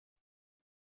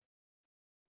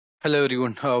Hello,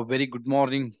 everyone. Very good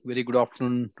morning, very good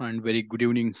afternoon, and very good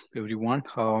evening, everyone.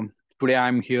 Today,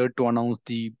 I'm here to announce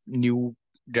the new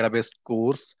database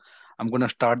course. I'm going to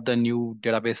start the new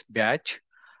database batch,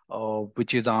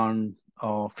 which is on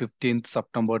 15th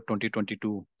September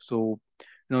 2022. So,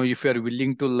 if you are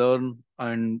willing to learn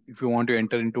and if you want to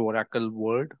enter into Oracle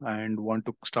world and want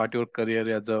to start your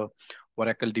career as a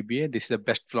Oracle DBA, this is the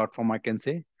best platform I can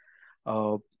say.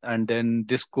 And then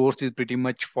this course is pretty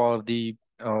much for the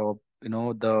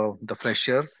the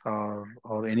freshers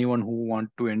or anyone who want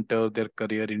to enter their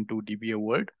career into DBA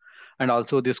world. And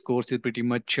also this course is pretty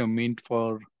much meant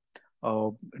for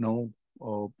uh, you know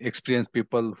experienced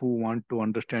people who want to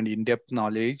understand in-depth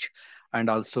knowledge and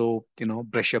also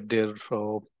brush up their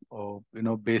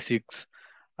basics.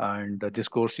 And this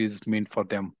course is meant for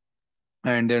them.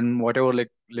 And then whatever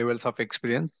like levels of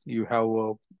experience you have,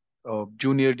 a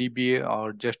junior DBA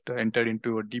or just entered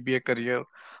into a DBA career,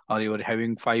 or you are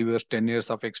having 5 years 10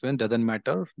 years of experience, doesn't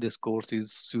matter. This course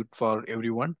is suit for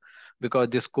everyone, because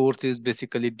this course is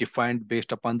basically defined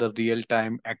based upon the real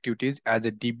time activities as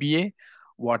a DBA.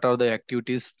 What are the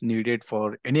activities needed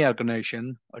for any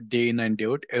organization, day in and day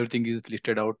out, everything is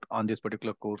listed out on this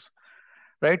particular course,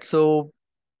 right? So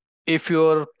if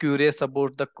you're curious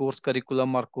about the course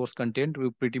curriculum or course content, we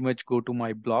pretty much go to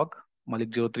my blog,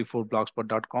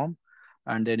 malik034blogspot.com,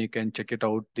 and then you can check it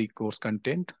out, the course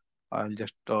content. I'll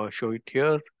just show it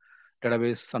here,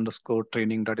 database underscore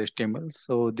training.html.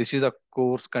 So this is a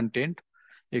course content.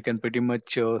 You can pretty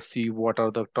much see what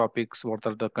are the topics, what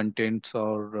are the contents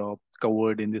are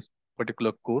covered in this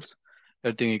particular course.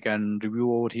 Everything you can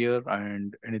review over here,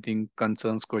 and anything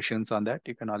concerns, questions on that,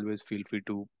 you can always feel free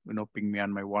to ping me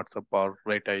on my WhatsApp or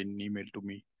write an email to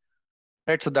me.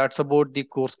 Right, so that's about the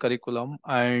course curriculum.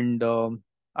 And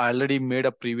I already made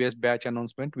a previous batch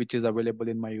announcement, which is available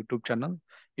in my YouTube channel.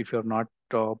 If you're not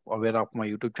aware of my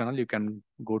YouTube channel, you can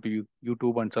go to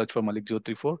YouTube and search for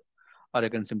Malik034, or you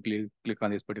can simply click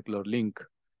on this particular link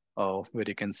where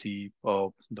you can see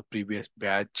the previous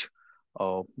batch,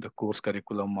 the course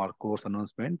curriculum or course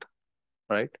announcement,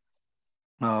 right?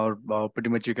 Pretty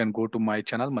much you can go to my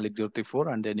channel,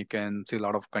 Malik034, and then you can see a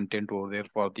lot of content over there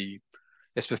for the,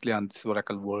 especially on this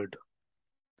Oracle world.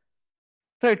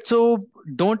 Right, so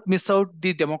don't miss out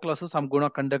the demo classes. I'm going to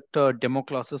conduct demo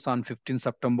classes on 15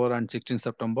 September and 16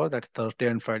 September. That's Thursday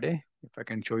and Friday. If I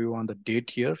can show you on the date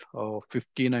here,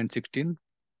 15 and 16,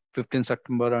 15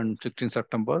 September and 16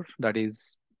 September, that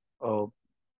is uh,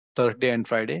 Thursday and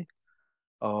Friday.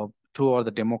 Two are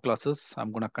the demo classes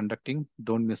I'm going to conducting.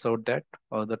 Don't miss out that.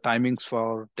 The timings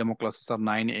for demo classes are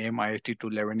 9 a.m. IST to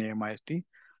 11 a.m. IST,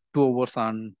 2 hours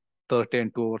on Thursday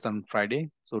and 2 hours on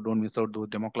Friday. So don't miss out those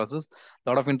demo classes. A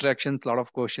lot of interactions, a lot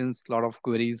of questions, a lot of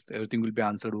queries. Everything will be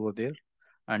answered over there.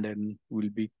 And then we'll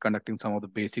be conducting some of the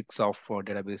basics of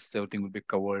database. Everything will be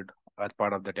covered as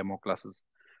part of the demo classes.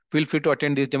 Feel free to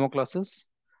attend these demo classes.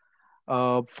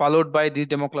 Followed by these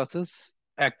demo classes,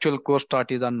 actual course start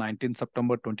is on 19th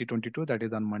September 2022. That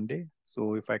is on Monday.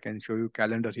 So if I can show you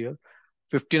calendar here,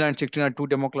 15 and 16 are two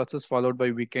demo classes, followed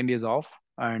by weekend is off.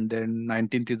 And then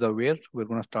 19th is where we're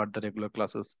going to start the regular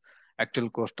classes. Actual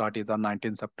course start is on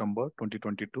 19th September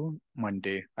 2022,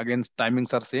 Monday. Again,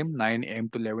 timings are same, 9 a.m.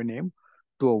 to 11 a.m.,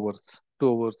 2 hours, 2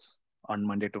 hours on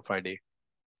Monday to Friday.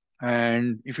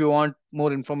 And if you want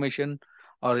more information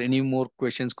or any more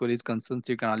questions, queries, concerns,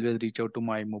 you can always reach out to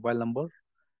my mobile number,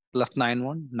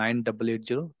 +91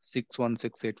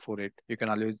 98806168848. You can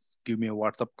always give me a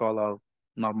WhatsApp call or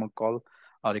normal call,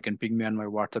 or you can ping me on my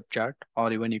WhatsApp chat,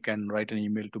 or even you can write an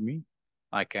email to me.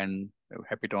 I can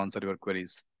happy to answer your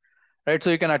queries. Right,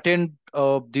 so you can attend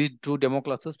these two demo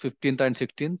classes, 15th and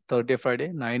 16th, Thursday,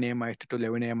 Friday, 9 a.m. IST to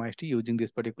 11 a.m. IST, using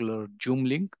this particular Zoom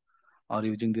link or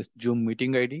using this Zoom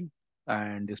meeting ID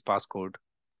and this passcode,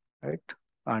 right?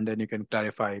 And then you can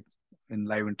clarify in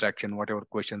live interaction whatever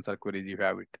questions or queries you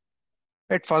have it.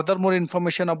 Right. Furthermore,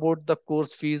 information about the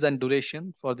course fees and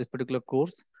duration for this particular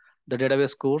course. The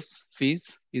database course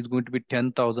fees is going to be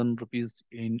 10,000 rupees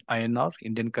in INR,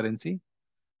 Indian currency.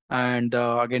 And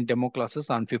again, demo classes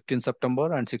on 15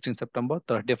 September and 16 September,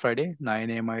 Thursday, Friday, 9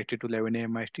 a.m. IST to 11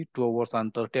 a.m. IST, 2 hours on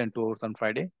Thursday and 2 hours on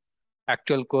Friday.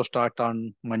 Actual course start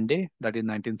on Monday, that is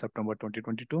 19 September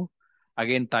 2022.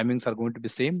 Again, timings are going to be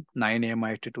same, 9 a.m.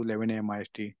 IST to 11 a.m.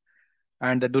 IST.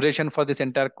 And the duration for this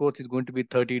entire course is going to be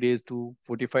 30 days to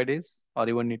 45 days, or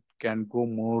even it can go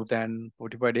more than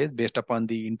 45 days based upon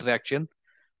the interaction,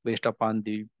 based upon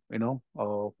the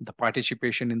the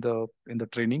participation in the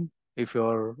training. If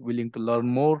you're willing to learn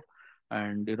more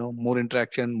and more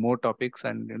interaction, more topics,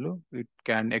 and it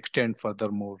can extend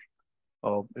furthermore.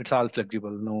 It's all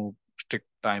flexible, no strict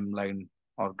timeline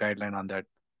or guideline on that.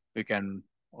 We can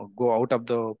go out of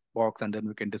the box, and then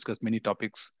we can discuss many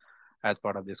topics as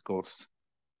part of this course,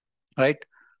 right?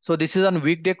 So this is on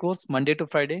weekday course, Monday to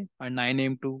Friday, and 9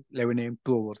 a.m. to 11 a.m.,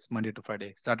 2 hours, Monday to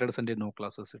Friday. Saturday, Sunday, no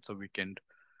classes. It's a weekend.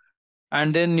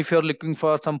 And then if you're looking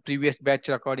for some previous batch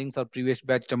recordings or previous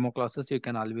batch demo classes, you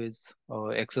can always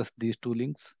access these two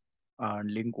links,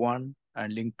 and link one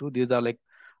and link two. These are like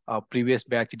previous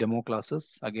batch demo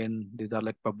classes. Again, these are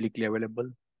like publicly available.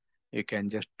 You can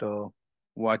just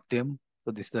watch them.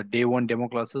 So this is the day one demo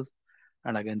classes,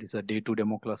 and again, these are day two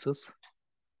demo classes.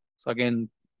 So again,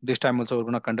 this time also we're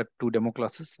gonna conduct two demo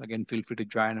classes. Again, feel free to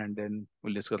join, and then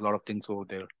we'll discuss a lot of things over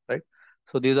there, right?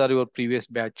 So these are your previous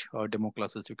batch demo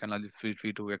classes. You can feel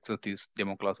free to access these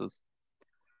demo classes,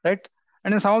 right?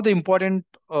 And then some of the important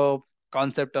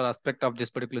concept or aspect of this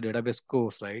particular database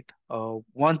course, right?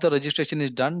 Once the registration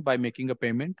is done by making a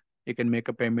payment, you can make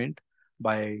a payment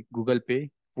by Google Pay,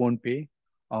 Phone Pay,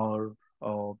 or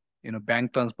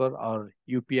bank transfer or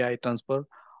UPI transfer,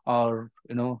 or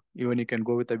even you can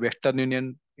go with the Western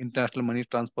Union international money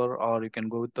transfer, or you can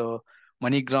go with the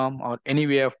MoneyGram, or any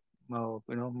way of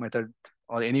method,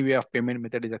 or any way of payment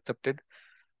method is accepted.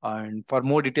 And for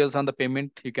more details on the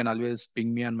payment, you can always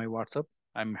ping me on my WhatsApp.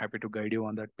 I'm happy to guide you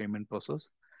on that payment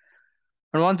process.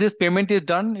 And once this payment is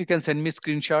done, you can send me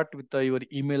screenshot with your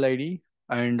email ID,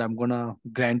 and I'm gonna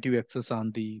grant you access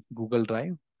on the Google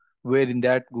Drive, where in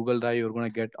that Google Drive you're gonna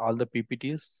get all the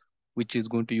PPTs which is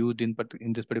going to used in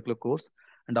this particular course,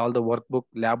 and all the workbook,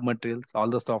 lab materials, all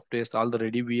the softwares, all the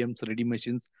ready VMs, ready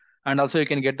machines, and also you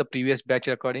can get the previous batch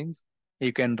recordings.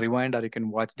 You can rewind or you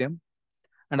can watch them,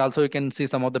 and also you can see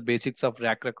some of the basics of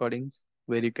rack recordings,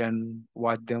 where you can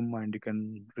watch them and you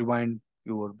can rewind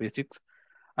your basics.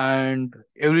 And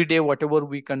every day whatever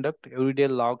we conduct, every day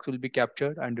logs will be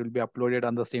captured and will be uploaded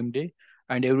on the same day.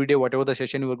 And every day whatever the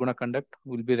session we're going to conduct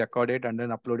will be recorded and then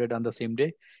uploaded on the same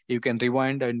day. You can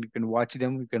rewind and you can watch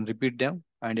them, you can repeat them,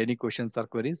 and any questions or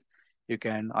queries, you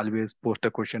can always post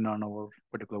a question on our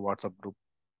particular WhatsApp group,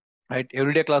 right?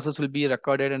 Everyday classes will be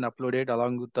recorded and uploaded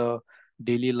along with the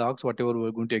daily logs, whatever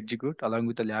we're going to execute, along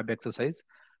with the lab exercise.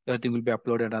 Everything will be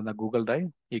uploaded on the Google Drive.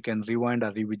 You can rewind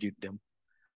or revisit them.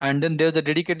 And then there's a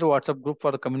dedicated WhatsApp group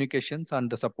for the communications and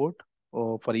the support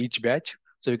for each batch.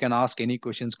 So you can ask any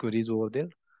questions, queries over there.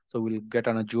 So we'll get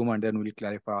on a Zoom and then we'll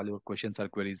clarify all your questions or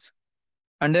queries.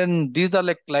 And then these are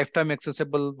like lifetime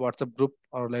accessible WhatsApp group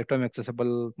or lifetime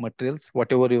accessible materials.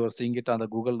 Whatever you are seeing it on the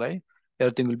Google Drive,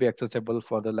 everything will be accessible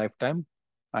for the lifetime,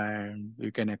 and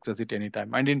you can access it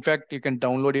anytime. And in fact, you can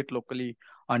download it locally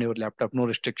on your laptop. No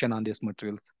restriction on these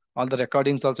materials. All the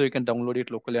recordings also you can download it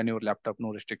locally on your laptop. No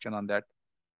restriction on that,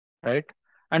 right?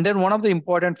 And then one of the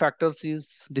important factors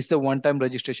is this is a one-time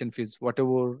registration fees.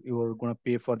 Whatever you are going to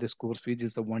pay for this course fees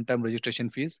is a one-time registration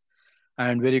fees,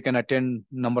 and where you can attend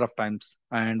number of times.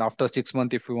 And after 6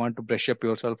 months, if you want to brush up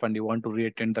yourself and you want to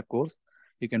re-attend the course,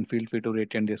 you can feel free to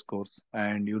re-attend this course,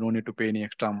 and you don't need to pay any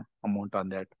extra amount on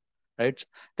that, right?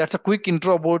 That's a quick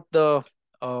intro about the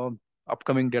uh,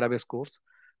 upcoming database course,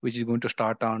 which is going to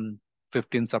start on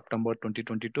 15 September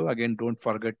 2022. Again, don't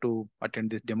forget to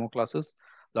attend these demo classes.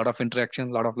 A lot of interaction,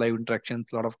 a lot of live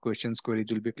interactions, a lot of questions,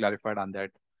 queries will be clarified on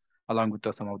that, along with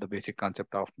some of the basic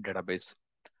concept of database.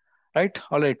 Right.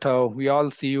 All right. We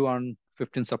all see you on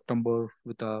 15 September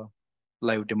with a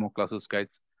live demo classes,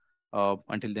 guys.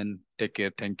 Until then, take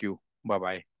care. Thank you. Bye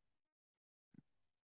bye.